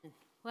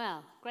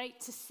Well,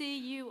 great to see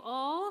you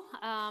all.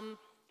 I'm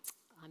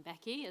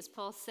Becky, as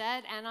Paul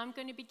said, and I'm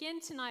going to begin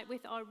tonight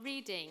with our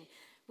reading,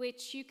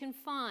 which you can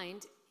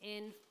find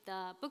in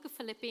the book of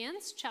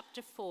Philippians,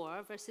 chapter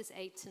 4, verses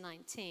 8 to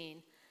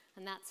 19.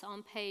 And that's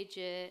on page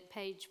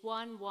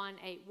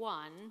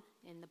 1181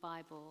 in the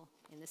Bible,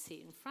 in the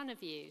seat in front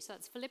of you. So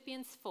that's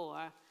Philippians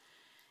 4,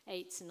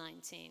 8 to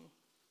 19.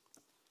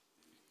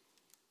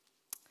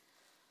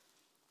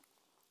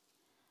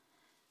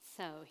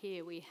 So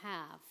here we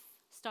have,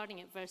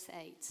 starting at verse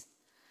 8.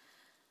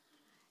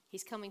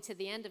 He's coming to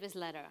the end of his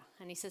letter,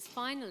 and he says,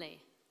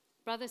 "Finally,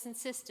 brothers and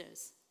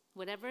sisters,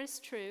 whatever is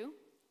true,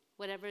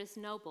 whatever is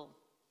noble,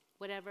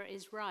 whatever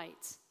is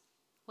right,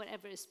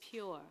 whatever is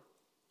pure,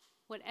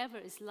 whatever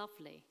is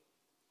lovely,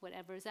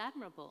 whatever is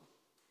admirable,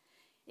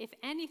 if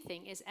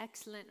anything is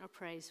excellent or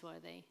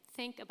praiseworthy,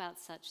 think about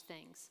such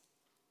things.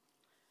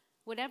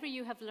 Whatever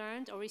you have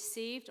learned or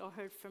received or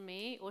heard from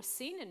me or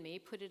seen in me,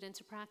 put it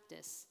into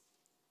practice,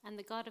 and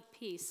the God of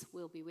peace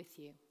will be with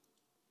you.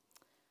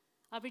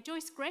 I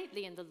rejoice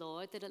greatly in the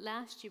Lord that at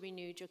last you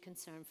renewed your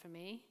concern for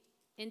me.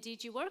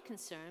 Indeed, you were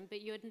concerned,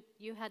 but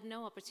you had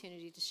no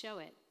opportunity to show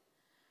it.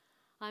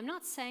 I'm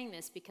not saying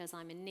this because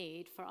I'm in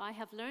need, for I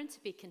have learned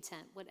to be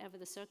content whatever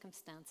the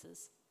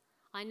circumstances.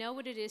 I know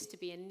what it is to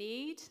be in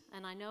need,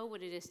 and I know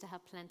what it is to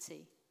have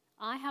plenty.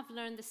 I have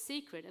learned the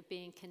secret of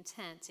being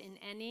content in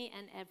any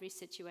and every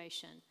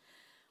situation,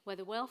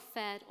 whether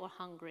well-fed or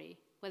hungry,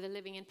 whether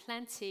living in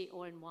plenty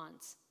or in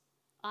want.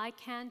 I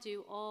can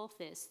do all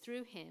this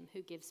through him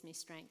who gives me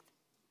strength.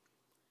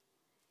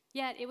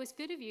 Yet it was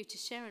good of you to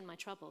share in my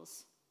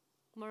troubles.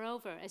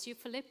 Moreover, as you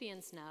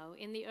Philippians know,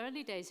 in the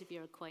early days of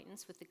your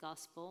acquaintance with the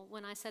gospel,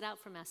 when I set out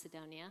for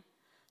Macedonia,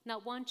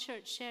 not one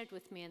church shared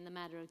with me in the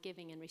matter of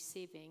giving and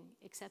receiving,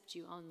 except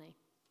you only.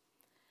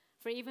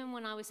 For even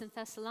when I was in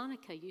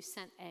Thessalonica, you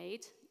sent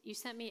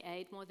me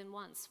aid more than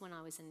once when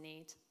I was in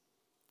need.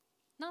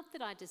 Not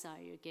that I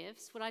desire your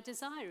gifts. What I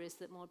desire is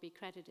that more be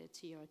credited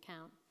to your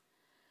account.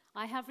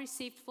 I have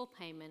received full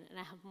payment, and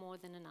I have more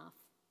than enough.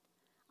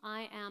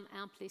 I am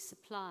amply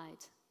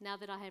supplied, now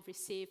that I have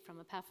received from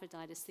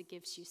Epaphroditus the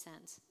gifts you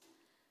sent.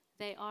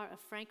 They are a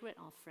fragrant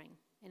offering,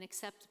 an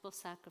acceptable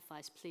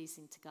sacrifice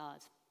pleasing to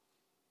God.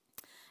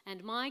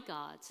 And my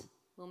God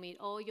will meet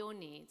all your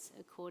needs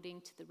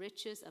according to the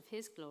riches of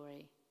his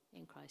glory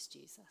in Christ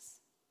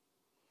Jesus."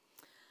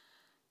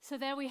 So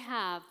there we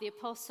have the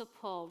Apostle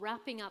Paul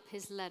wrapping up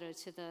his letter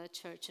to the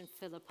church in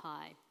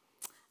Philippi.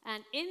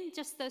 And in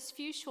just those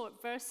few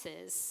short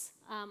verses,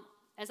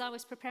 as I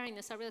was preparing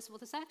this, I realized, well,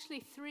 there's actually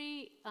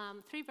three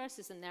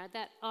verses in there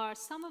that are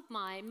some of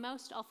my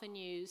most often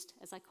used,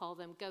 as I call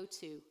them,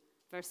 go-to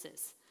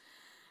verses.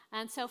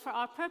 And so for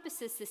our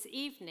purposes this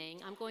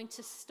evening, I'm going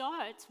to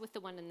start with the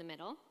one in the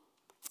middle,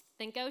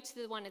 then go to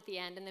the one at the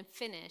end, and then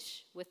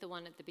finish with the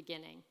one at the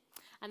beginning.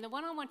 And the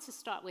one I want to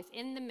start with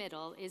in the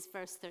middle is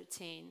verse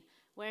 13,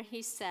 where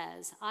he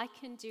says, I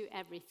can do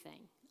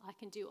everything. I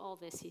can do all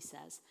this, he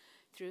says,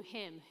 through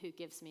him who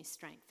gives me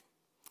strength.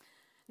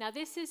 Now,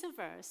 this is a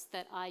verse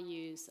that I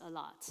use a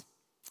lot.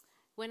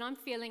 When I'm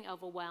feeling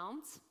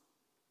overwhelmed,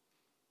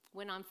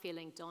 when I'm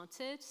feeling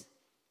daunted,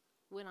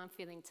 when I'm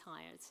feeling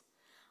tired,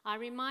 I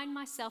remind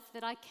myself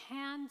that I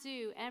can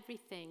do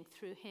everything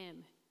through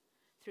him,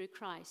 through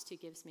Christ who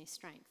gives me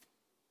strength.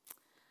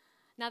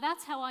 Now,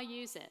 that's how I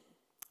use it.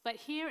 But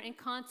here in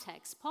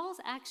context, Paul's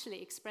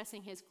actually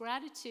expressing his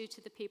gratitude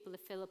to the people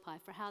of Philippi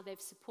for how they've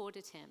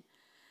supported him,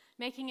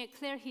 making it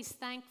clear he's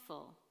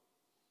thankful,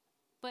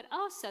 but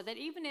also that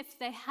even if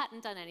they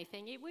hadn't done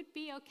anything, it would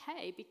be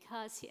okay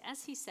because,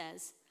 as he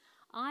says,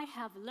 I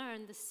have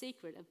learned the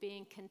secret of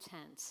being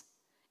content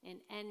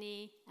in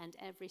any and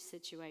every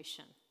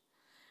situation.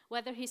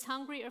 Whether he's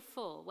hungry or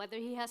full, whether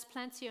he has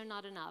plenty or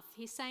not enough,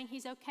 he's saying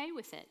he's okay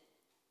with it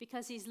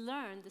because he's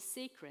learned the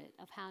secret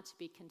of how to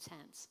be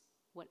content,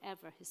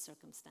 whatever his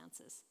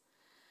circumstances.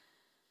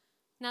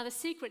 Now, the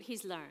secret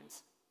he's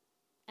learned,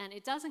 and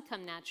it doesn't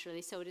come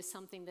naturally, so it is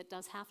something that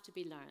does have to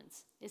be learned,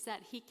 is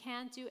that he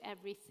can do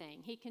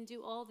everything. He can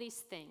do all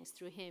these things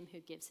through him who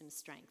gives him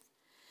strength.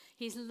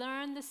 He's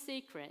learned the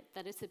secret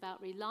that it's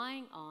about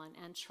relying on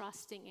and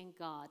trusting in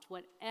God,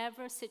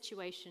 whatever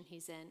situation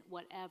he's in,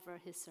 whatever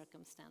his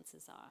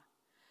circumstances are.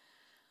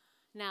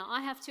 Now,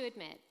 I have to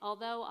admit,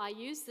 although I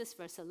use this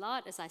verse a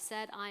lot, as I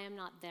said, I am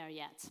not there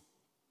yet.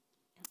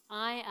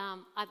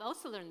 I've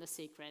also learned the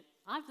secret.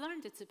 I've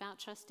learned it's about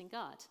trusting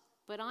God,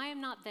 but I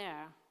am not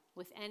there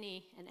with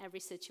any and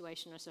every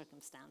situation or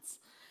circumstance.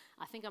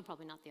 I think I'm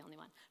probably not the only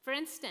one. For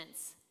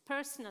instance,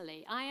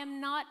 personally, I am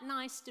not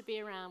nice to be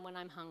around when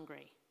I'm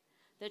hungry.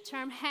 The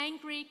term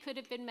hangry could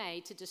have been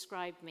made to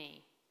describe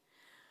me.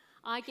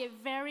 I get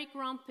very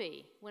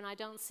grumpy when I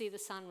don't see the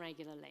sun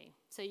regularly.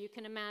 So you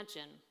can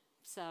imagine.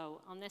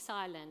 So on this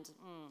island,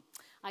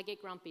 I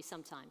get grumpy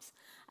sometimes.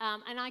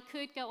 And I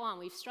could go on.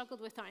 We've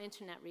struggled with our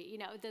internet.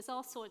 There's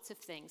all sorts of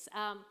things.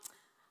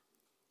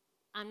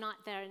 I'm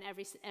not there in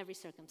every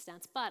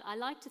circumstance, but I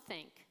like to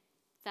think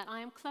that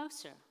I am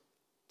closer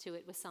to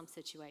it with some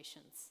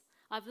situations.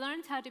 I've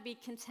learned how to be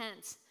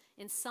content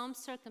in some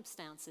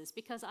circumstances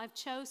because I've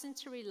chosen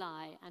to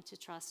rely and to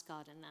trust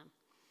God in them.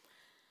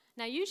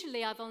 Now,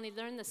 usually I've only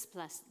learned this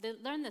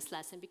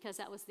lesson because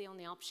that was the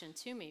only option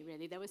to me,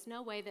 really. There was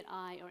no way that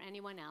I or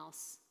anyone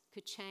else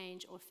could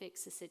change or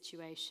fix the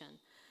situation.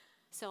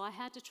 So I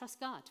had to trust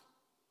God.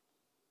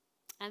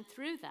 And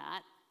through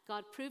that,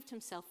 God proved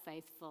himself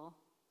faithful,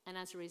 and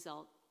as a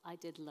result, I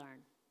did learn.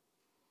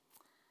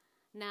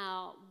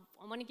 Now,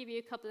 I want to give you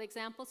a couple of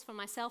examples for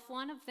myself.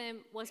 One of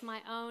them was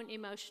my own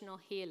emotional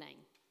healing.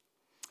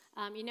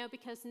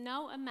 Because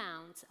no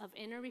amount of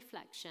inner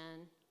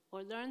reflection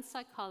or learned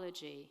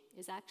psychology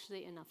is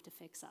actually enough to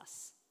fix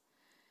us.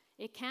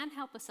 It can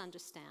help us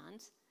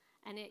understand,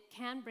 and it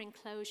can bring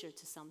closure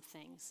to some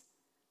things,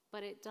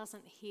 but it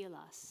doesn't heal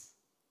us.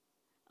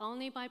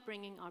 Only by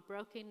bringing our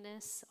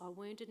brokenness, our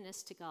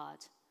woundedness to God,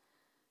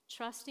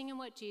 trusting in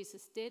what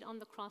Jesus did on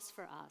the cross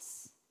for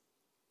us,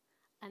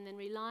 and then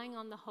relying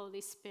on the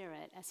Holy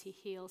Spirit as he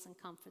heals and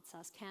comforts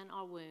us, can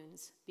our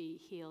wounds be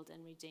healed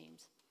and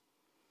redeemed.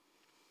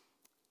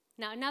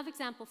 Now, another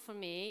example for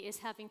me is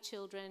having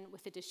children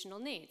with additional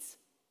needs.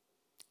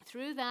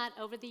 Through that,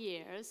 over the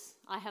years,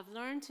 I have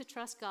learned to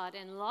trust God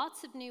in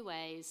lots of new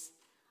ways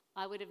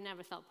I would have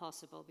never thought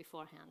possible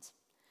beforehand.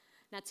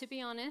 Now, to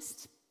be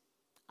honest,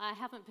 I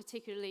haven't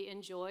particularly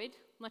enjoyed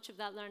much of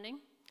that learning.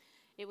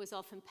 It was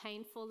often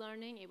painful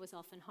learning. It was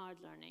often hard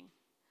learning.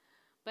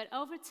 But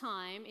over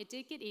time, it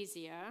did get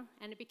easier,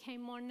 and it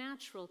became more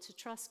natural to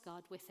trust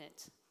God with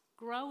it,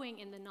 growing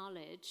in the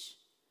knowledge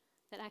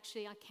that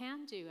actually I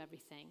can do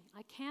everything.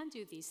 I can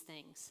do these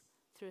things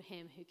through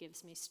him who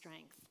gives me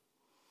strength.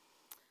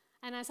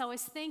 And as I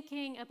was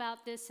thinking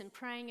about this and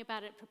praying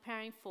about it,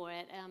 preparing for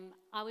it,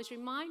 I was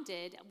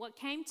reminded what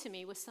came to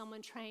me was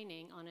someone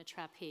training on a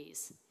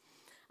trapeze.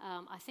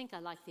 I think I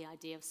like the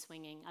idea of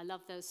swinging. I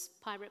love those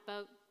pirate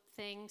boat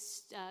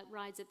things,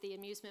 rides at the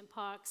amusement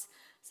parks,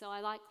 so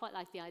I quite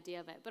like the idea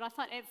of it. But I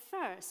thought at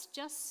first,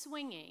 just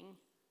swinging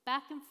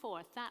back and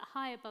forth that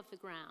high above the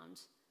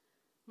ground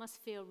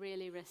must feel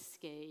really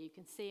risky. You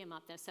can see him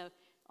up there, so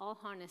all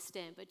harnessed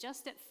in. But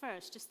just at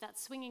first, just that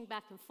swinging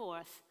back and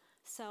forth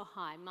so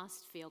high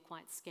must feel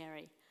quite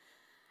scary.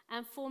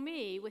 And for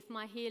me, with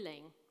my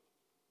healing,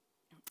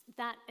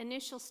 that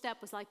initial step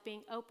was like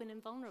being open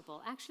and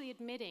vulnerable, actually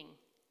admitting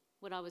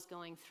what I was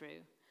going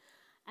through.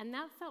 And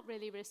that felt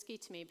really risky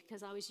to me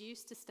because I was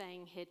used to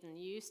staying hidden,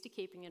 used to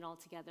keeping it all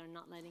together and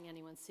not letting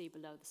anyone see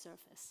below the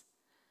surface.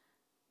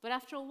 But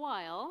after a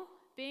while,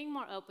 being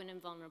more open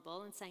and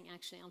vulnerable and saying,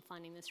 actually, I'm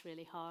finding this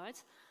really hard,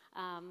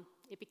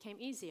 it became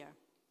easier.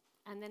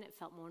 And then it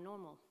felt more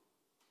normal.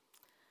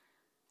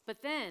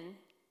 But then,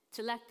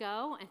 to let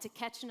go and to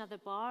catch another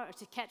bar or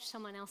to catch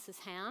someone else's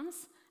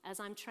hands as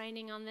I'm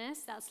training on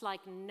this, that's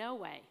like, no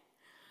way.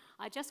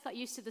 I just got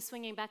used to the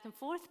swinging back and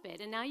forth bit,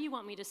 and now you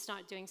want me to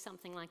start doing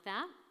something like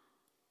that?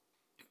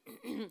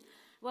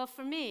 Well,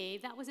 for me,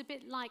 that was a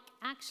bit like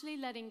actually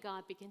letting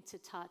God begin to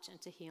touch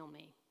and to heal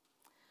me,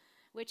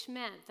 which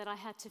meant that I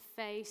had to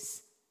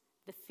face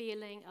the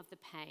feeling of the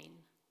pain,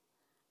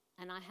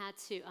 and I had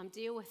to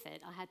deal with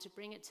it. I had to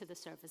bring it to the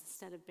surface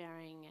instead of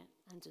burying it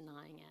and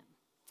denying it.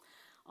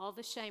 All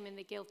the shame and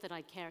the guilt that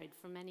I carried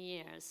for many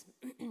years,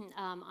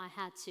 I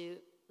had to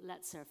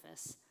let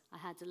surface. I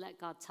had to let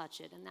God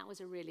touch it, and that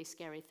was a really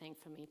scary thing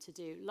for me to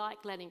do,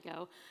 like letting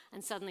go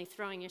and suddenly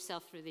throwing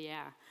yourself through the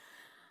air.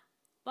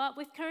 But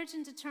with courage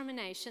and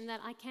determination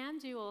that I can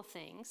do all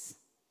things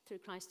through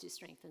Christ who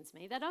strengthens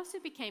me, that also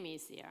became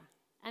easier,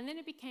 and then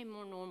it became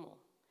more normal.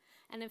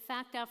 And in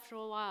fact, after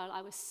a while,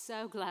 I was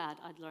so glad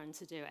I'd learned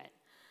to do it.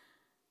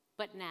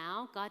 But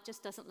now, God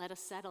just doesn't let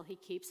us settle. He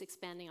keeps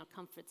expanding our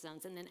comfort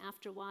zones. And then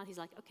after a while, he's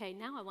like, okay,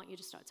 now I want you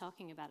to start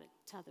talking about it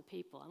to other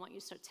people. I want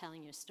you to start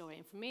telling your story.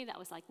 And for me, that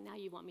was like, now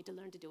you want me to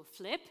learn to do a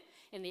flip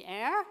in the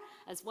air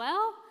as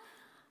well?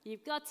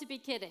 You've got to be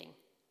kidding.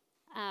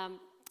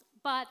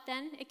 But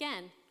then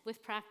again,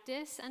 with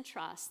practice and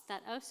trust,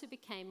 that also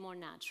became more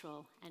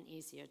natural and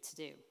easier to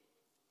do.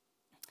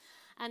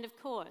 And of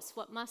course,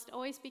 what must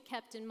always be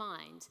kept in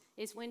mind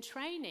is when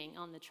training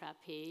on the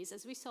trapeze,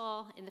 as we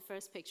saw in the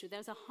first picture,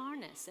 there's a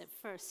harness at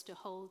first to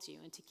hold you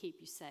and to keep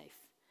you safe.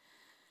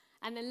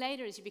 And then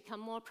later, as you become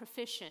more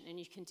proficient and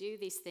you can do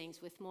these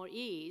things with more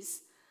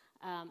ease,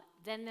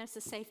 then there's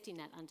a safety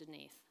net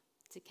underneath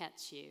to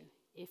catch you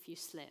if you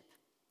slip.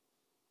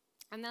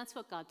 And that's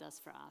what God does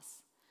for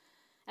us.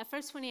 At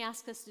first, when he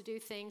asked us to do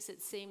things,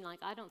 it seemed like,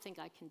 I don't think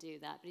I can do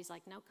that. But he's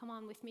like, no, come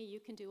on with me, you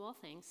can do all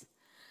things.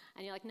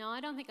 And you're like, no,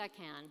 I don't think I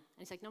can. And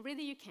he's like, no,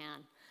 really, you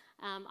can.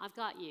 I've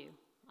got you.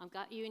 I've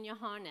got you in your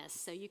harness,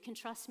 so you can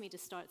trust me to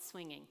start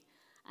swinging.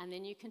 And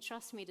then you can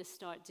trust me to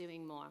start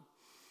doing more.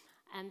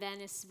 And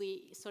then as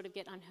we sort of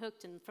get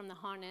unhooked from the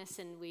harness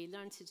and we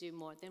learn to do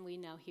more, then we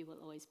know he will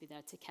always be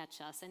there to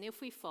catch us. And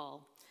if we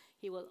fall,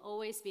 he will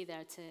always be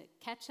there to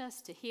catch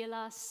us, to heal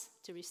us,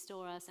 to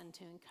restore us, and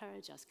to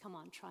encourage us. Come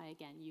on, try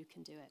again. You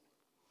can do it.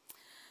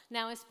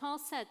 Now, as Paul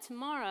said,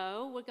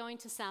 tomorrow we're going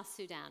to South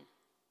Sudan.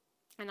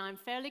 And I'm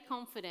fairly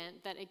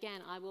confident that,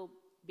 again, I will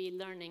be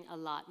learning a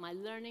lot. My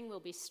learning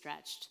will be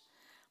stretched.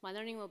 My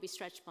learning will be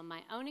stretched by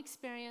my own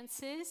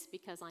experiences,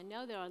 because I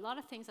know there are a lot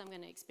of things I'm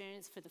going to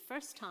experience for the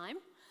first time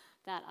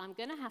that I'm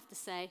going to have to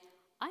say,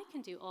 I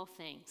can do all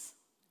things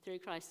through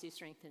Christ who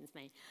strengthens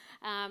me.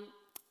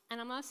 And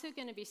I'm also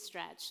going to be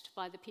stretched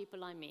by the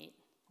people I meet,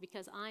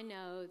 because I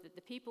know that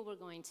the people we're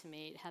going to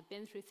meet have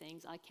been through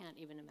things I can't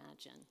even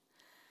imagine.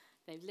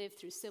 They've lived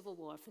through civil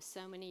war for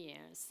so many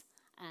years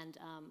and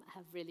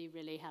have really,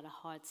 really had a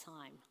hard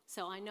time.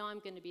 So I know I'm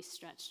going to be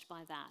stretched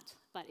by that.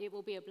 But it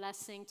will be a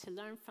blessing to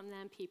learn from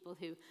them, people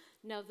who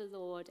know the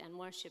Lord and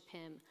worship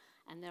him,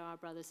 and they're our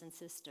brothers and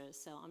sisters.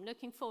 So I'm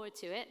looking forward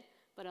to it,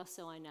 but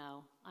also I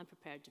know I'm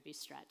prepared to be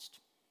stretched.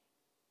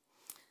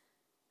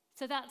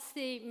 So that's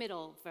the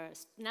middle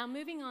verse. Now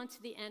moving on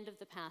to the end of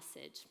the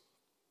passage,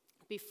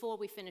 before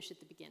we finish at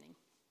the beginning.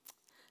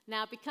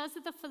 Now, because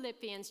of the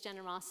Philippians'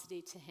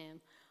 generosity to him,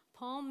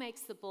 Paul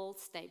makes the bold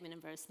statement in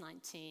verse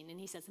 19, and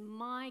he says,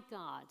 "My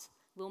God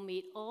will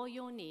meet all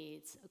your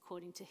needs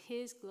according to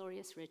his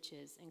glorious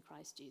riches in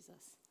Christ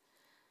Jesus."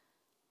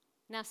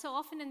 Now, so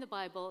often in the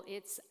Bible,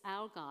 it's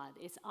our God,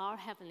 it's our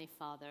Heavenly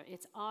Father,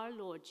 it's our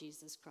Lord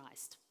Jesus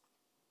Christ.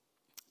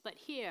 But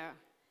here,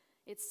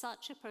 it's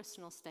such a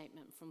personal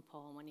statement from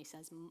Paul when he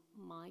says,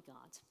 "My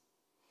God."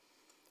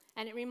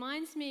 And it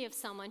reminds me of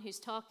someone who's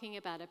talking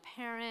about a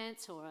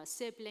parent or a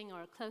sibling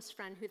or a close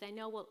friend who they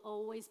know will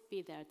always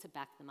be there to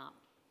back them up.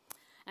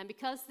 And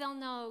because they'll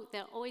know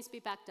they'll always be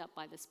backed up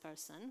by this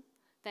person,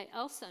 they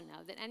also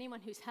know that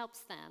anyone who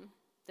helps them,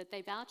 that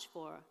they vouch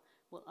for,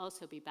 will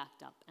also be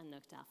backed up and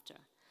looked after.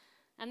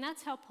 And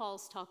that's how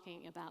Paul's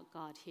talking about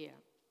God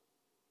here,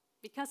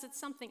 because it's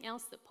something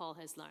else that Paul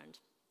has learned.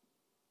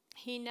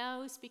 He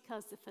knows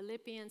because the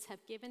Philippians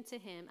have given to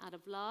him out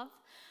of love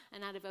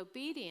and out of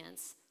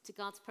obedience to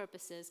God's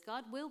purposes,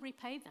 God will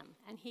repay them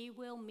and he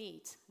will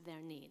meet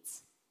their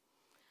needs.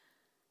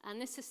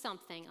 And this is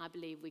something I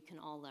believe we can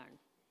all learn.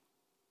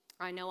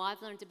 I know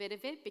I've learned a bit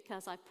of it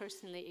because I've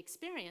personally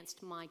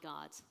experienced my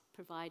God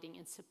providing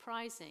in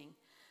surprising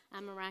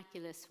and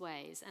miraculous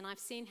ways, and I've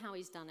seen how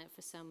he's done it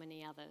for so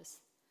many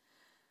others.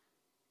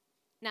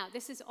 Now,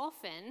 this is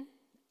often,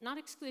 not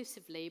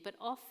exclusively, but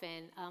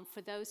often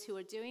for those who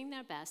are doing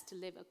their best to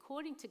live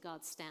according to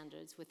God's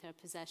standards with their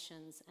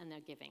possessions and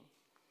their giving,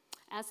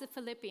 as the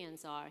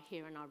Philippians are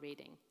here in our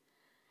reading.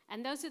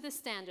 And those are the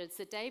standards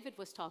that David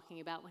was talking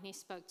about when he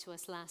spoke to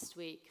us last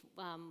week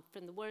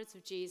from the words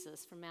of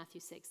Jesus from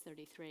Matthew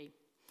 6:33,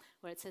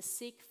 where it says,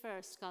 "Seek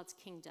first God's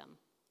kingdom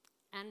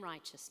and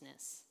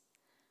righteousness,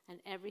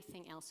 and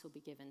everything else will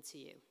be given to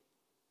you."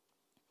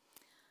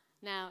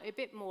 Now, a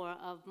bit more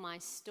of my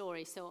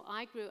story. So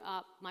I grew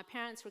up, my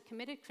parents were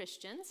committed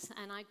Christians,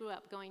 and I grew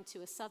up going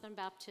to a Southern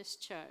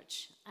Baptist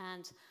church.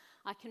 And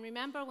I can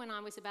remember when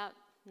I was about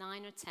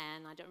 9 or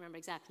 10, I don't remember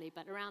exactly,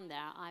 but around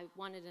there, I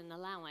wanted an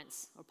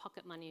allowance, or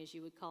pocket money as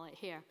you would call it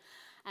here.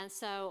 And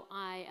so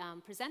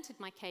I presented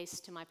my case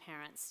to my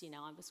parents. You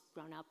know, I was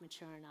grown up,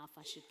 mature enough,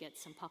 I should get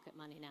some pocket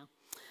money now.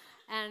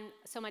 And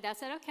so my dad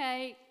said,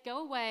 "Okay, go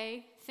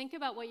away, think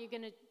about what you're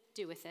going to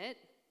do with it,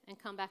 and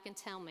come back and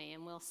tell me,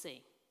 and we'll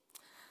see."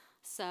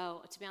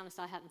 So to be honest,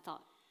 I hadn't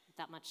thought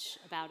that much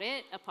about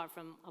it, apart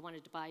from I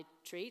wanted to buy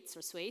treats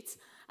or sweets.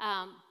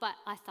 But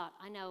I thought,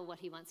 I know what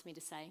he wants me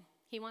to say.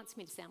 He wants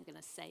me to say I'm going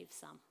to save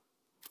some.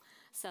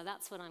 So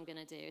that's what I'm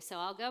going to do. So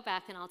I'll go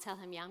back and I'll tell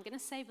him, yeah, I'm going to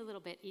save a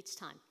little bit each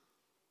time.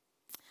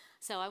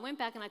 So I went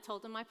back and I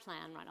told him my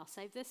plan, right, I'll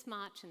save this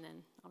much and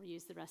then I'll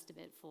use the rest of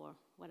it for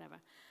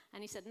whatever.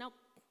 And he said, "Nope,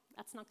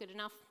 that's not good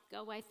enough.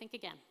 Go away, think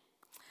again."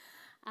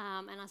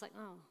 And I was like,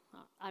 oh,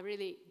 I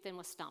really then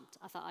was stumped.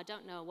 I thought, I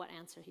don't know what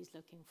answer he's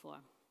looking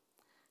for.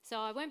 So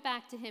I went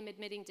back to him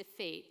admitting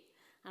defeat,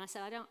 and I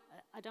said,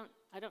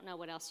 I don't know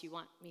what else you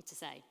want me to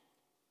say.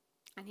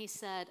 And he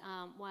said,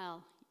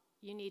 well,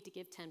 you need to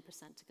give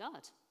 10% to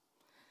God.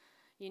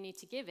 You need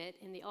to give it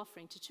in the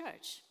offering to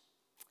church.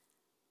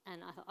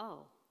 And I thought,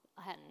 oh,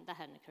 that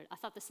hadn't occurred. I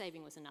thought the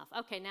saving was enough.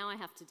 Okay, now I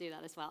have to do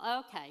that as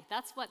well. Okay,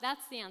 that's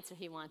the answer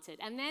he wanted.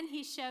 And then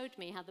he showed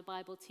me how the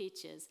Bible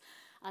teaches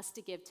us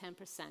to give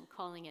 10%,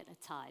 calling it a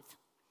tithe.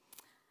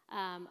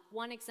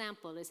 One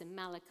example is in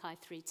Malachi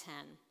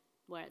 3:10,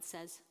 where it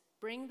says,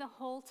 "Bring the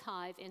whole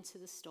tithe into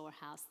the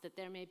storehouse, that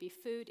there may be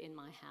food in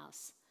my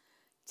house.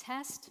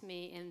 Test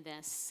me in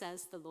this,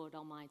 says the Lord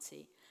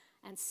Almighty,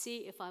 and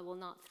see if I will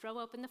not throw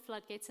open the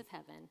floodgates of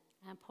heaven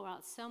and pour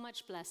out so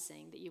much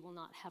blessing that you will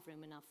not have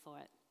room enough for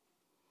it."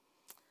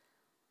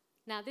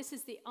 Now, this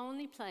is the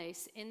only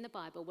place in the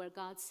Bible where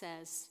God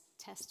says,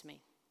 "Test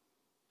me."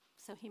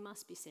 So he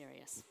must be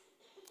serious.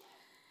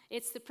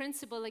 It's the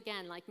principle,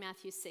 again, like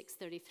Matthew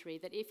 6:33,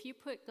 that if you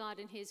put God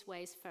in his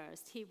ways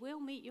first, he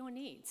will meet your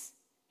needs.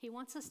 He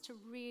wants us to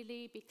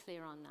really be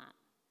clear on that.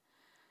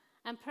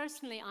 And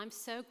personally, I'm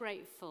so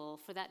grateful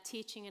for that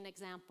teaching and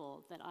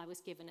example that I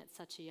was given at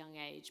such a young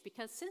age,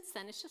 because since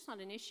then, it's just not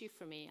an issue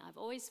for me. I've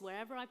always,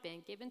 wherever I've been,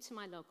 given to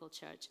my local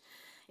church.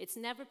 It's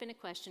never been a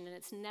question, and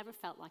it's never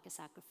felt like a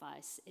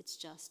sacrifice. It's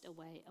just a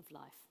way of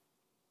life.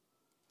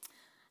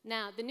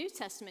 Now, the New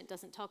Testament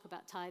doesn't talk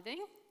about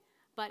tithing,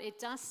 but it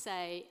does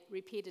say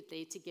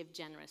repeatedly to give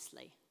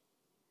generously.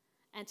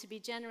 And to be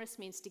generous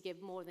means to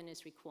give more than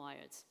is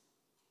required.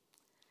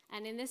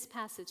 And in this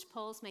passage,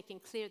 Paul's making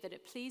clear that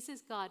it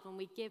pleases God when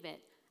we give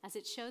it, as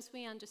it shows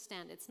we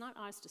understand it's not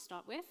ours to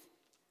start with,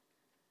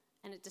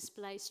 and it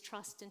displays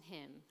trust in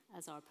him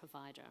as our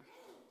provider.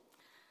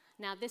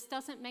 Now, this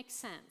doesn't make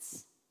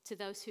sense to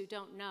those who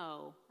don't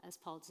know, as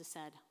Paul just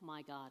said,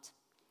 my God.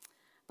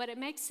 But it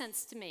makes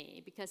sense to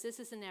me because this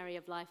is an area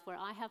of life where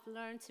I have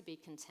learned to be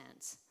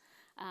content.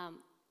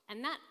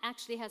 And that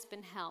actually has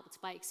been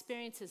helped by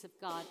experiences of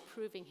God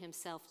proving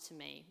himself to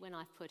me when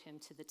I've put him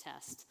to the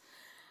test.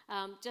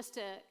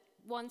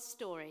 One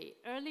story.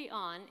 Early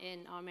on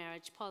in our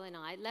marriage, Paul and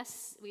I,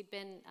 we'd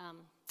been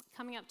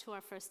coming up to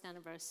our first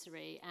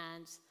anniversary,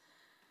 and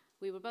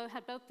we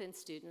had both been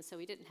students, so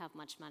we didn't have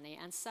much money,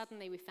 and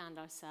suddenly we found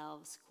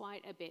ourselves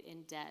quite a bit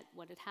in debt.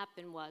 What had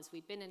happened was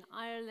we'd been in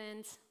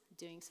Ireland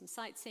doing some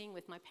sightseeing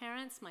with my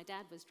parents. My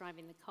dad was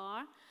driving the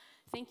car,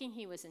 thinking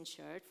he was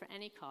insured for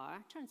any car.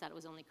 Turns out it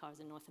was only cars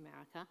in North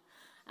America.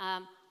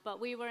 But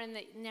we were in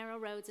the narrow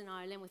roads in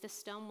Ireland with the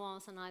stone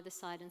walls on either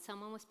side, and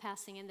someone was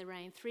passing in the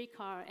rain, 3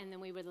 cars, and then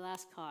we were the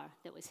last car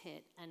that was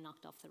hit and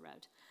knocked off the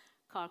road.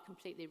 Car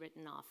completely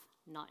written off,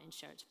 not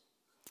insured.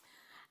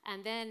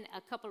 And then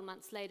a couple of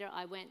months later,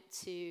 I went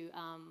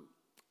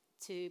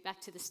back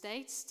to the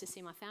States to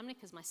see my family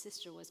because my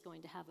sister was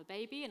going to have a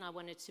baby, and I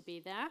wanted to be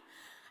there,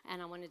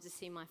 and I wanted to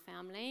see my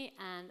family,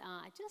 and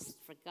I just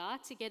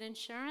forgot to get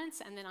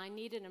insurance, and then I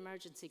needed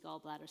emergency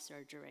gallbladder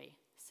surgery.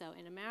 So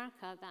in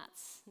America,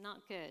 that's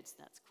not good.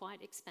 That's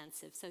quite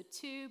expensive. So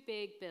 2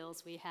 big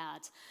bills we had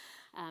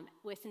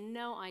with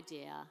no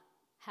idea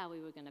how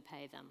we were going to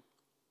pay them.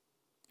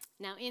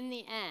 Now, in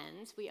the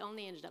end, we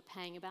only ended up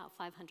paying about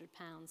 £500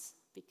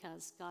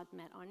 because God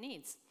met our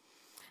needs.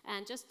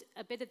 And just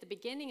a bit at the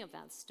beginning of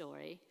that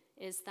story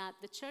is that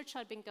the church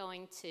I'd been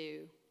going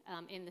to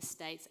in the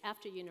States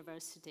after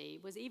university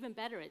was even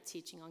better at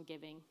teaching on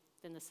giving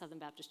than the Southern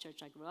Baptist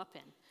Church I grew up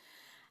in.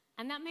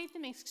 And that made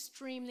them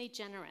extremely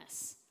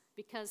generous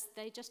because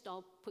they just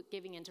all put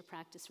giving into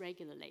practice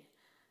regularly.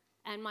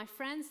 And my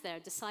friends there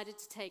decided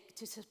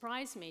to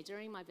surprise me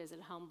during my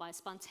visit home by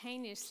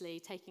spontaneously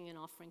taking an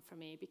offering for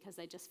me because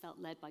they just felt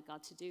led by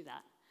God to do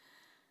that.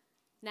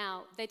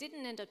 Now, they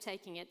didn't end up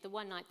taking it the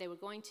one night they were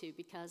going to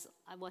because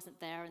I wasn't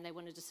there and they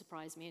wanted to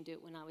surprise me and do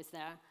it when I was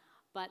there.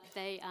 But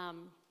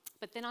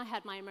then I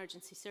had my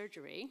emergency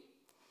surgery.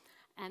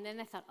 And then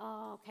they thought,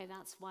 oh, okay,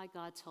 that's why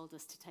God told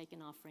us to take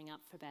an offering up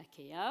for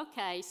Becky.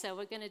 Okay, so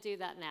we're going to do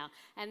that now.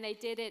 And they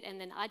did it, and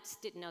then I just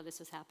didn't know this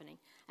was happening.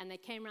 And they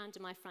came around to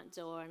my front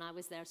door, and I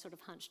was there sort of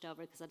hunched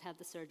over because I'd had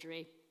the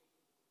surgery.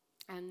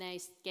 And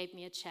they gave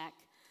me a check.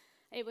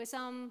 It was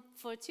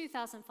for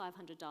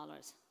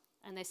 $2,500.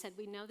 And they said,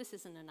 we know this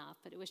isn't enough,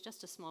 but it was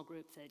just a small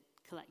group that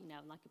like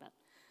about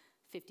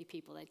 50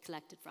 people they'd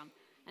collected from.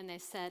 And they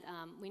said,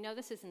 we know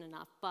this isn't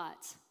enough,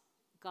 but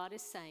God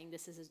is saying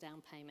this is a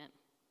down payment.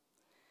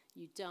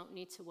 You don't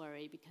need to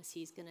worry because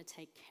he's going to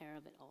take care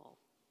of it all.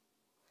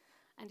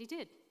 And he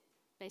did,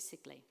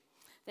 basically.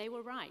 They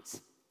were right,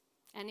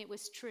 and it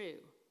was true,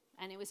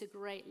 and it was a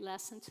great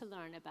lesson to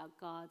learn about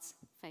God's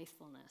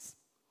faithfulness.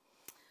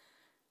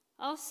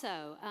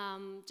 Also,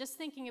 just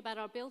thinking about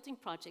our building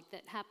project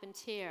that happened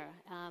here,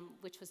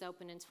 which was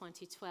opened in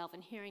 2012,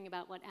 and hearing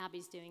about what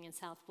Abby's doing in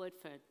South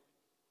Woodford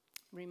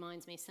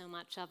reminds me so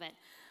much of it.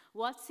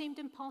 What seemed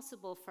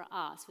impossible for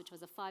us, which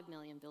was a £5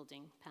 million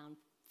building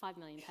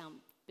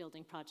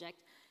project,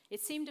 it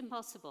seemed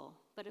impossible,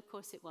 but of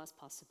course it was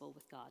possible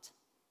with God.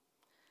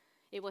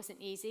 It wasn't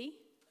easy.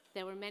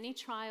 There were many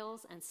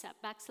trials and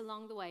setbacks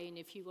along the way, and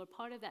if you were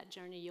part of that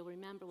journey, you'll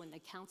remember when the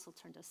council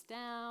turned us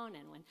down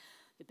and when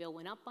the bill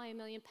went up by £1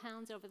 million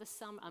over the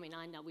summer. I mean,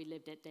 I know we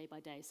lived it day by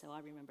day, so I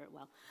remember it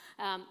well.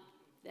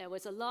 There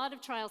was a lot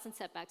of trials and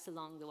setbacks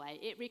along the way.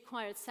 It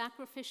required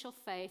sacrificial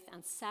faith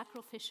and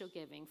sacrificial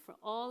giving for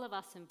all of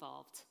us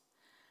involved.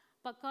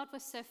 But God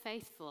was so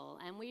faithful,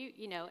 and we,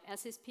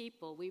 as his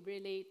people, we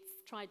really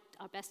tried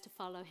our best to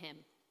follow him.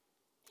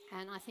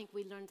 And I think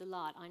we learned a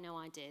lot. I know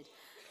I did.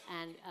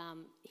 And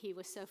he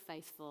was so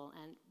faithful,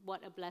 and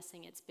what a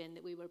blessing it's been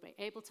that we were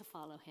able to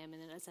follow him,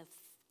 and as a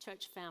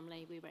church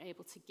family, we were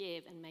able to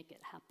give and make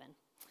it happen.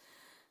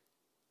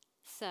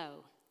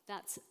 So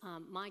that's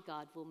my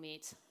God will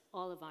meet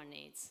all of our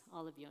needs,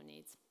 all of your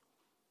needs,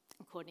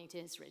 according to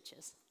his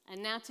riches.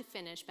 And now to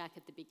finish back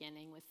at the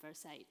beginning with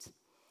verse 8.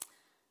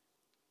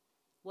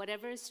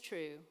 Whatever is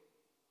true,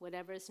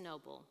 whatever is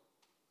noble,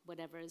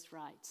 whatever is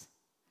right,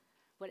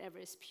 whatever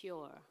is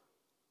pure,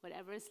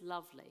 whatever is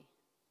lovely,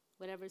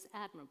 whatever is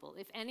admirable,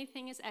 if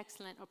anything is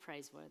excellent or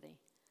praiseworthy,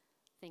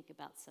 think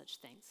about such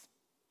things.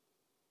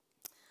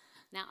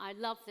 Now, I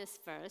love this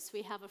verse.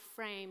 We have a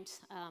framed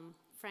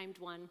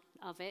one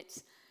of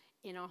it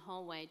in our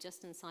hallway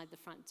just inside the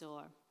front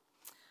door.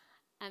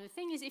 And the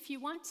thing is, if you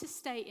want to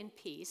stay in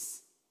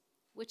peace,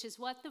 which is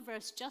what the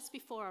verse just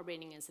before our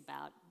reading is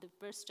about. The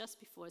verse just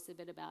before is a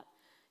bit about,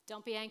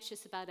 don't be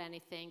anxious about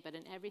anything, but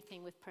in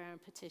everything with prayer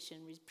and petition,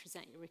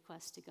 present your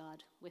requests to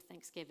God with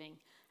thanksgiving.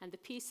 And the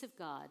peace of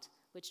God,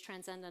 which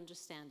transcends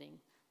understanding,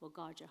 will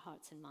guard your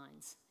hearts and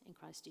minds in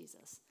Christ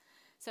Jesus.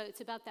 So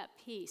it's about that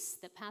peace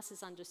that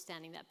passes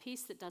understanding, that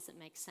peace that doesn't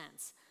make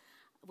sense.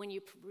 When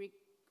you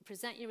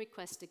present your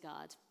request to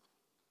God,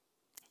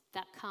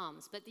 that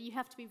comes. But you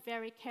have to be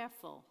very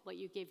careful what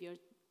you give your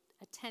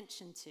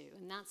attention to,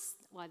 and that's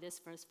why this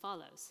verse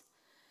follows.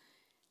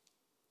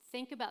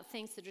 Think about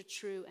things that are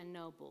true and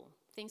noble,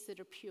 things that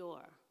are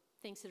pure,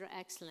 things that are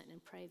excellent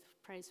and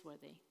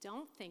praiseworthy.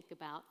 Don't think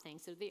about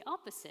things that are the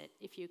opposite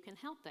if you can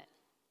help it.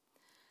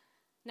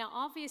 Now,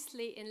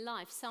 obviously, in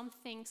life, some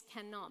things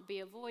cannot be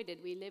avoided.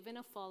 We live in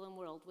a fallen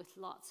world with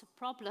lots of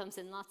problems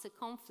and lots of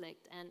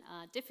conflict and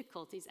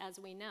difficulties, as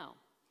we know.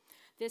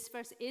 This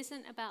verse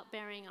isn't about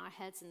burying our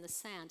heads in the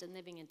sand and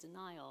living in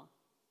denial,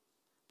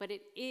 but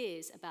it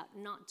is about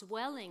not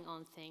dwelling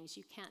on things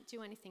you can't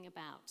do anything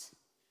about,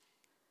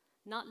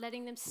 not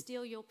letting them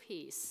steal your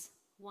peace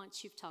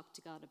once you've talked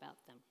to God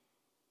about them.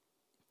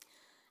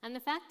 And the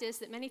fact is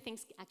that many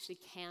things actually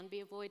can be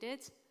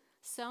avoided.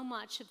 So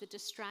much of the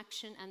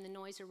distraction and the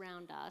noise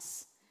around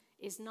us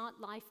is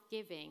not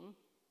life-giving,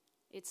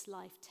 it's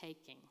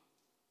life-taking.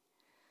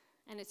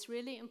 And it's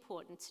really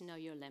important to know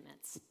your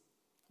limits.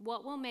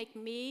 What will make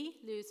me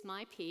lose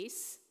my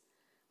peace,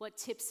 what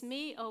tips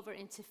me over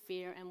into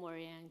fear and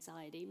worry and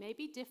anxiety, may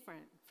be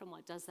different from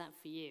what does that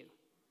for you.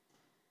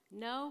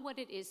 Know what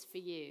it is for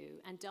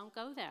you and don't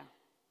go there.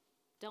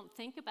 Don't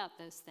think about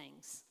those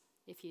things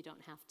if you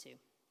don't have to.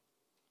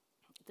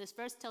 This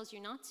verse tells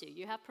you not to.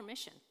 You have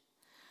permission.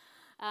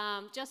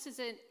 Just as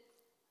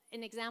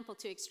an example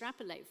to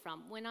extrapolate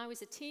from, when I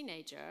was a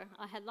teenager,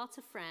 I had lots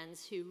of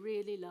friends who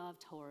really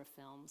loved horror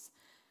films.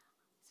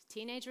 I was a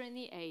teenager in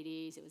the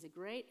 80s. It was a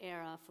great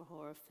era for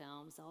horror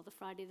films, all the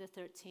Friday the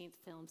 13th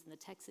films and the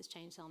Texas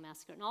Chainsaw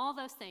Massacre and all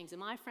those things, and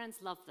my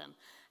friends loved them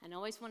and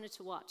always wanted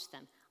to watch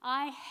them.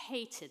 I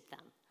hated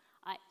them.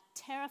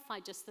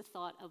 Terrified just the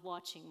thought of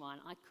watching one.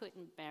 I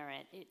couldn't bear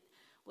it. It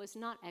was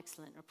not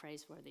excellent or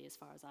praiseworthy as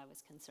far as I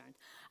was concerned.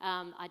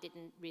 I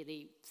didn't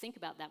really think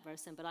about that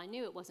verse, but I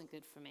knew it wasn't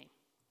good for me.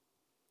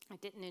 I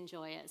didn't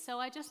enjoy it. So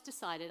I just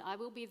decided I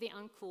will be the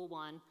uncool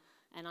one,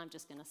 and I'm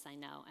just going to say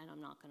no, and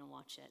I'm not going to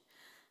watch it.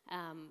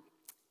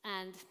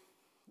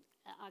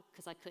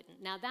 Because I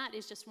couldn't. Now, that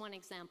is just one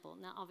example.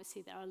 Now,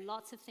 obviously, there are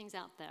lots of things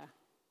out there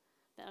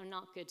that are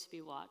not good to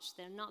be watched.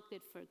 They're not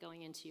good for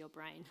going into your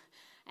brain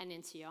and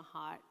into your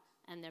heart,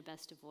 and they're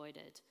best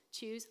avoided.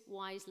 Choose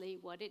wisely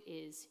what it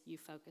is you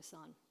focus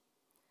on.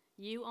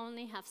 You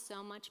only have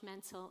so much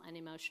mental and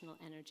emotional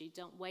energy.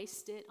 Don't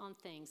waste it on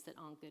things that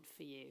aren't good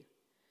for you,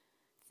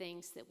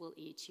 things that will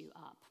eat you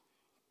up.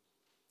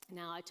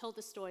 Now, I told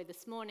the story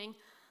this morning.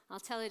 I'll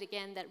tell it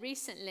again, that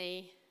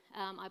recently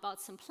I bought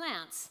some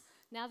plants.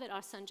 Now that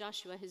our son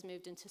Joshua has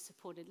moved into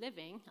supported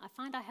living, I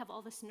find I have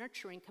all this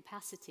nurturing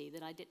capacity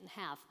that I didn't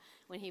have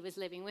when he was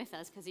living with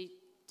us because he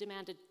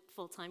demanded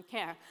full-time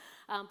care.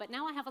 But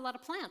now I have a lot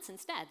of plants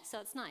instead,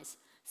 so it's nice.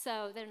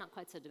 So they're not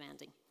quite so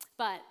demanding.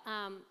 But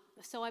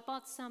so I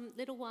bought some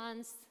little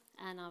ones,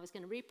 and I was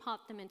going to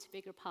repot them into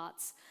bigger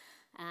pots.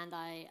 And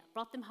I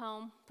brought them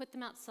home, put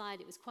them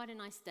outside. It was quite a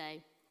nice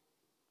day.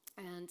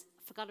 And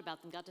forgot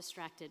about them, got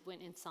distracted,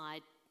 went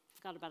inside,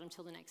 forgot about them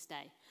until the next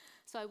day.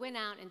 So I went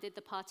out and did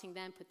the potting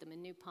then, put them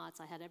in new pots.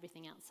 I had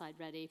everything outside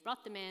ready,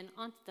 brought them in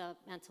onto the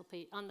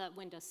mantelpiece, on the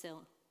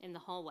windowsill in the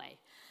hallway.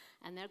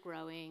 And they're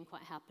growing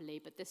quite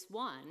happily. But this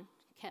one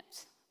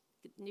kept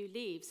new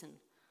leaves, and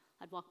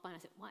I'd walk by and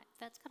I said, "What?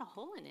 That's got a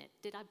hole in it.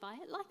 Did I buy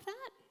it like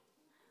that?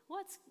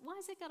 Why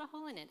has it got a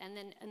hole in it?" And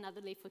then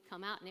another leaf would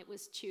come out, and it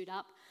was chewed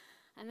up.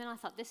 And then I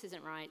thought, this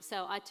isn't right.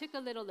 So I took a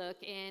little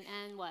look in,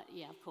 and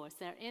of course,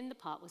 there in the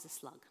pot was a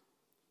slug,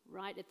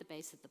 right at the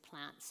base of the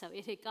plant. So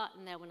it had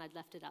gotten there when I'd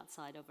left it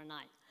outside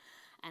overnight.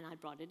 And I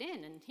brought it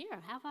in, and here,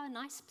 have a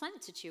nice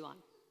plant to chew on.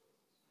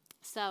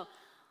 So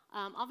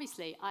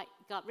obviously, I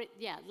got rid,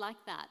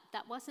 like that.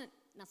 That's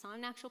not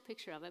an actual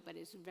picture of it, but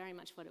it's very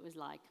much what it was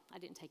like. I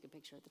didn't take a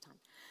picture at the time.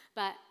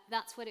 But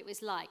that's what it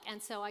was like.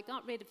 And so I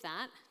got rid of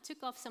that,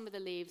 took off some of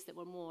the leaves that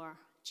were more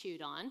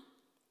chewed on.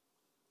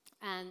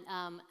 And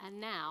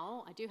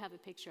now, I do have a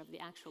picture of the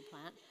actual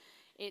plant.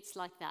 It's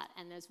like that.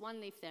 And there's one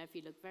leaf there. If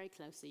you look very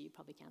closely, you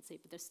probably can't see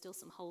it, but there's still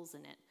some holes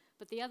in it.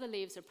 But the other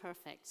leaves are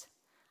perfect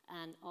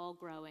and all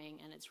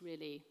growing, and it's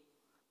really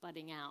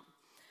budding out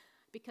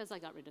because I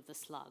got rid of the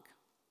slug.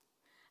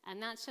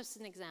 And that's just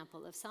an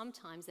example of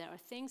sometimes there are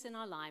things in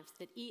our lives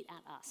that eat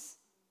at us,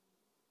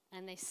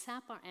 and they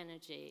sap our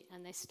energy,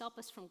 and they stop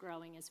us from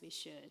growing as we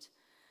should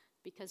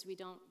because we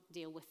don't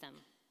deal with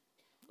them,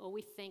 or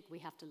we think we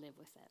have to live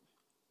with it.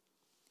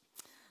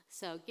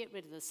 So get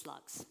rid of the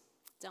slugs.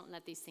 Don't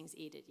let these things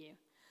eat at you.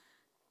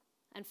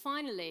 And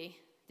finally,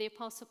 the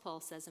Apostle Paul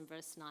says in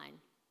verse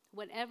 9,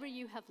 "Whatever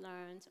you have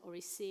learned or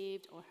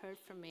received or heard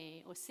from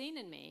me or seen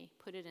in me,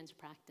 put it into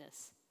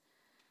practice.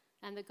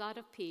 And the God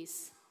of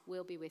peace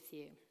will be with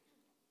you."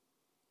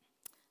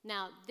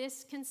 Now,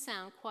 this can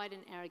sound quite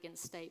an arrogant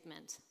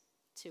statement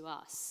to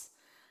us,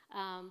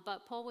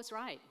 but Paul was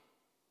right.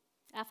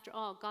 After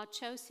all, God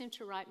chose him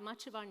to write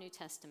much of our New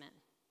Testament.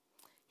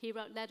 He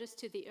wrote letters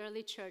to the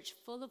early church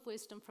full of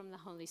wisdom from the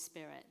Holy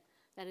Spirit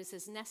that is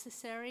as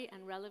necessary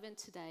and relevant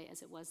today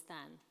as it was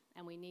then.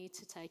 and we need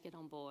to take it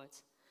on board.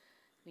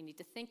 We need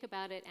to think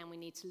about it, and we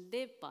need to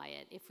live by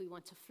it if we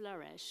want to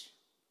flourish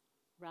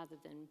rather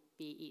than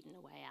be eaten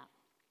away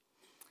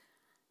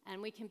at.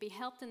 And we can be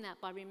helped in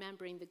that by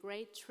remembering the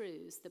great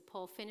truths that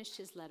Paul finished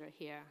his letter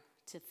here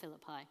to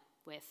Philippi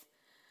with.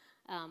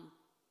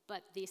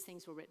 But these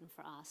things were written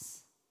for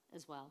us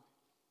as well.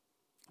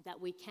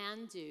 That we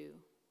can do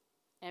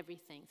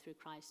everything through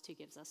Christ who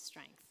gives us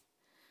strength.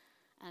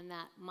 And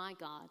that my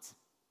God,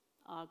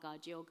 our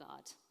God, your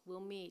God,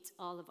 will meet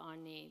all of our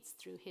needs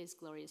through his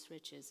glorious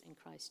riches in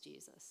Christ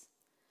Jesus.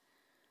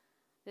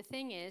 The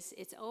thing is,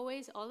 it's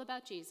always all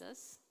about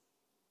Jesus,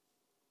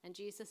 and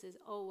Jesus is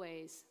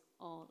always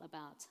all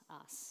about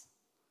us.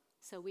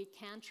 So we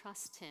can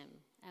trust him,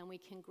 and we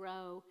can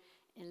grow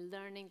in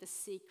learning the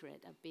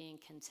secret of being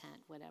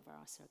content, whatever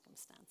our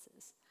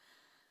circumstances.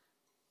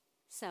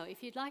 So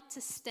if you'd like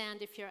to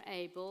stand, if you're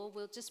able,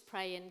 we'll just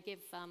pray and give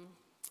us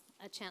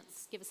a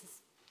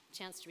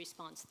chance to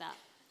respond to that.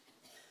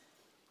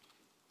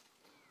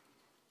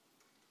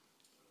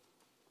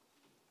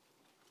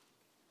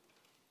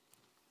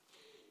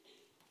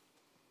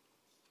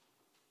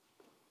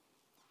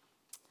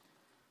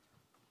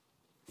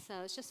 So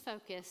let's just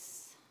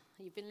focus.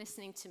 You've been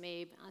listening to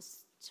me, but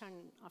let's turn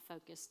our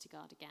focus to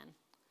God again.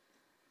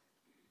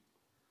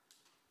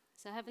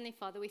 So Heavenly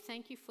Father, we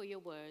thank you for your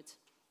word.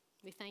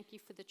 We thank you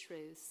for the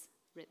truths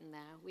written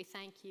there. We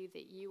thank you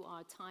that you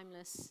are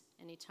timeless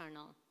and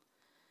eternal,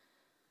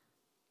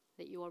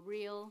 that you are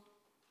real,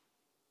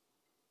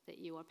 that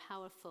you are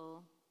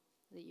powerful,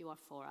 that you are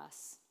for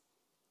us,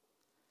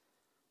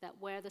 that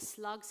where the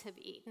slugs have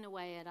eaten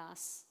away at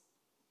us,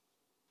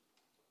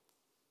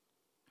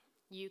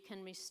 you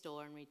can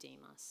restore and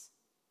redeem us.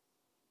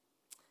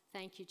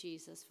 Thank you,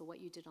 Jesus, for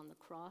what you did on the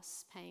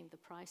cross, paying the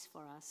price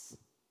for us,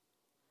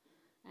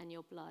 and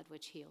your blood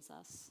which heals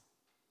us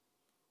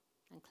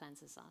and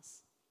cleanses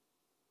us.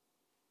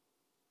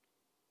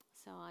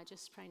 So I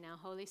just pray now,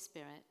 Holy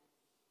Spirit,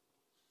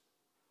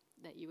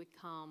 that you would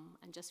come,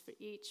 and just for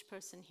each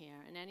person here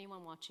and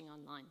anyone watching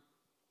online,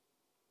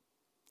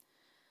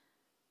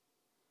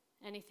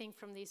 anything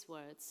from these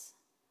words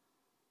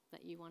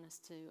that you want us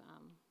to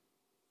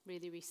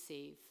really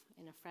receive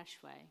in a fresh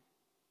way,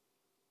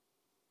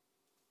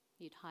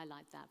 you'd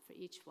highlight that for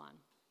each one.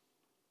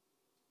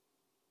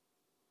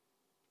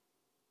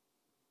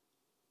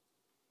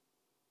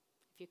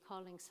 If you're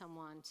calling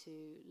someone to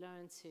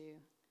learn to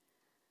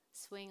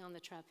swing on the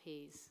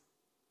trapeze,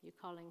 you're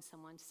calling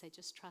someone to say,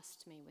 just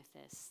trust me with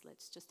this,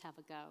 let's just have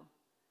a go.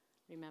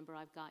 Remember,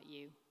 I've got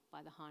you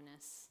by the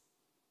harness.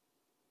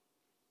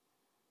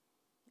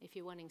 If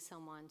you're wanting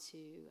someone to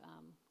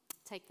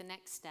take the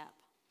next step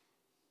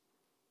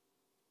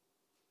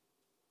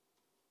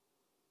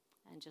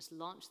and just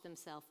launch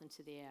themselves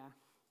into the air,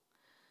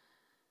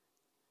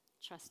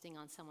 trusting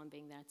on someone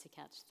being there to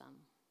catch them,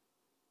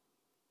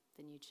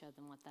 then you'd show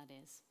them what that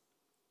is.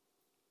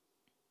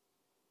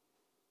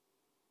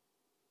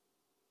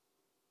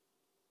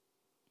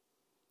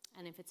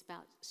 And if it's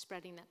about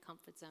spreading that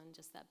comfort zone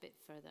just that bit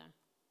further,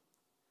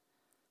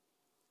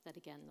 that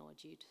again, Lord,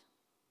 you'd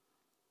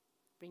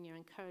bring your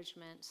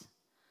encouragement,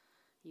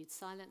 you'd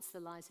silence the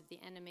lies of the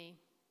enemy,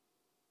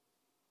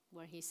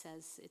 where he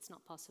says it's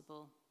not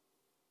possible,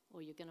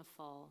 or you're going to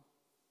fall,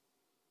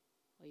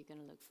 or you're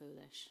going to look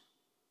foolish,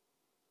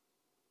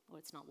 or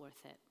it's not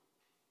worth it.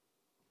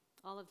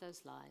 All of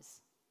those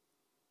lies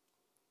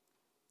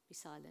be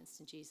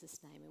silenced in Jesus'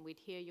 name, and we'd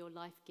hear your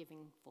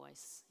life-giving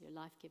voice, your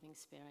life-giving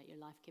spirit, your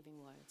life-giving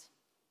word,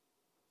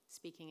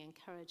 speaking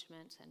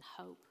encouragement and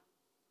hope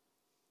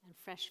and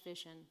fresh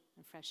vision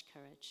and fresh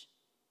courage.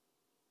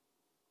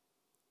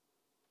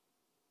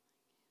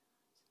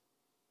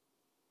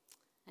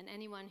 And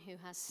anyone who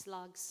has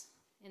slugs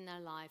in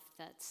their life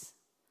that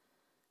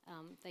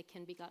they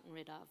can be gotten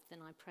rid of, then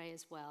I pray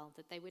as well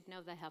that they would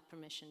know they have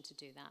permission to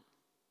do that.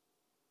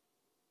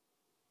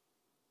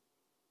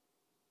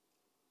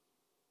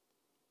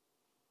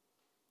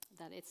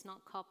 That it's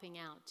not copping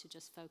out to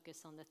just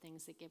focus on the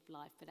things that give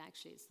life, but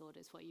actually it's, Lord,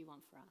 it's what you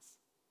want for us.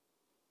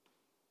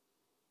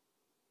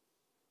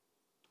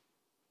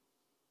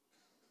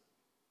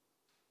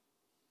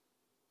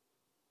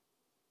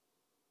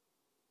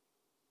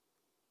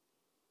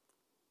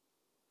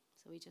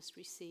 So we just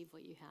receive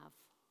what you have.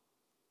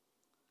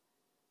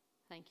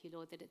 Thank you,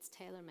 Lord, that it's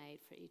tailor-made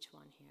for each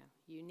one here,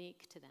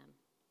 unique to them.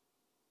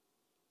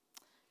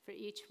 For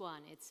each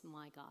one, it's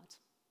my God.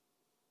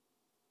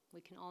 We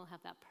can all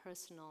have that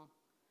personal,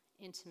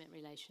 intimate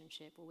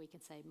relationship where we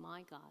can say,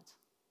 my God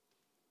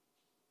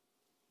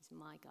is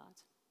my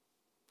God,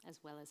 as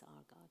well as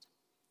our God.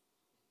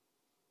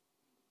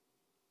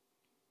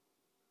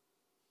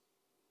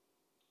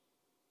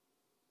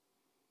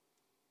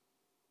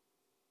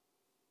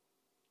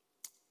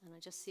 And I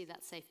just see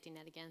that safety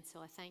net again. So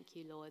I thank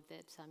you, Lord,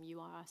 that you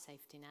are our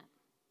safety net.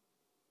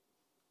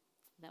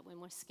 That when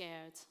we're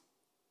scared,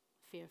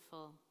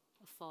 fearful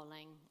of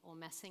falling or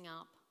messing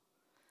up,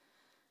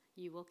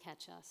 you will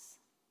catch us.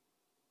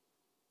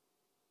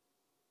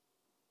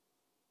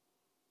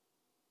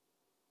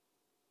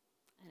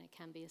 And It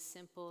can be as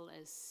simple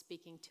as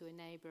speaking to a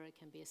neighbor. It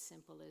can be as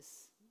simple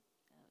as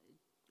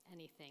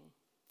anything,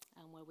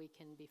 where we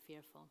can be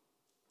fearful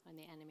when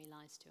the enemy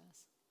lies to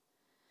us.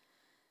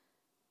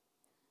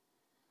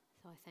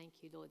 So I thank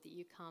you, Lord, that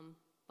you come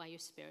by your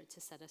Spirit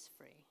to set us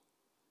free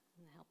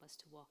and help us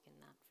to walk in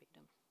that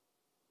freedom.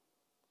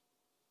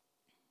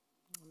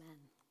 Amen.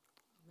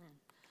 Amen.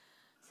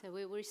 So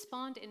we will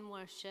respond in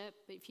worship.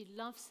 But if you'd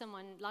like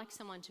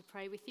someone to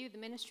pray with you, the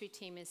ministry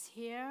team is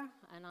here.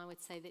 And I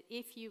would say that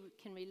if you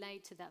can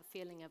relate to that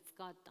feeling of,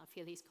 God, I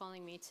feel he's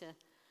calling me to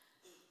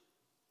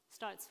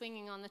start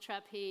swinging on the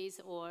trapeze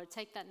or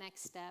take that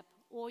next step,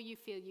 or you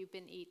feel you've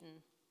been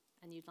eaten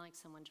and you'd like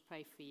someone to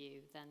pray for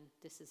you, then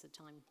this is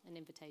an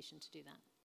invitation to do that.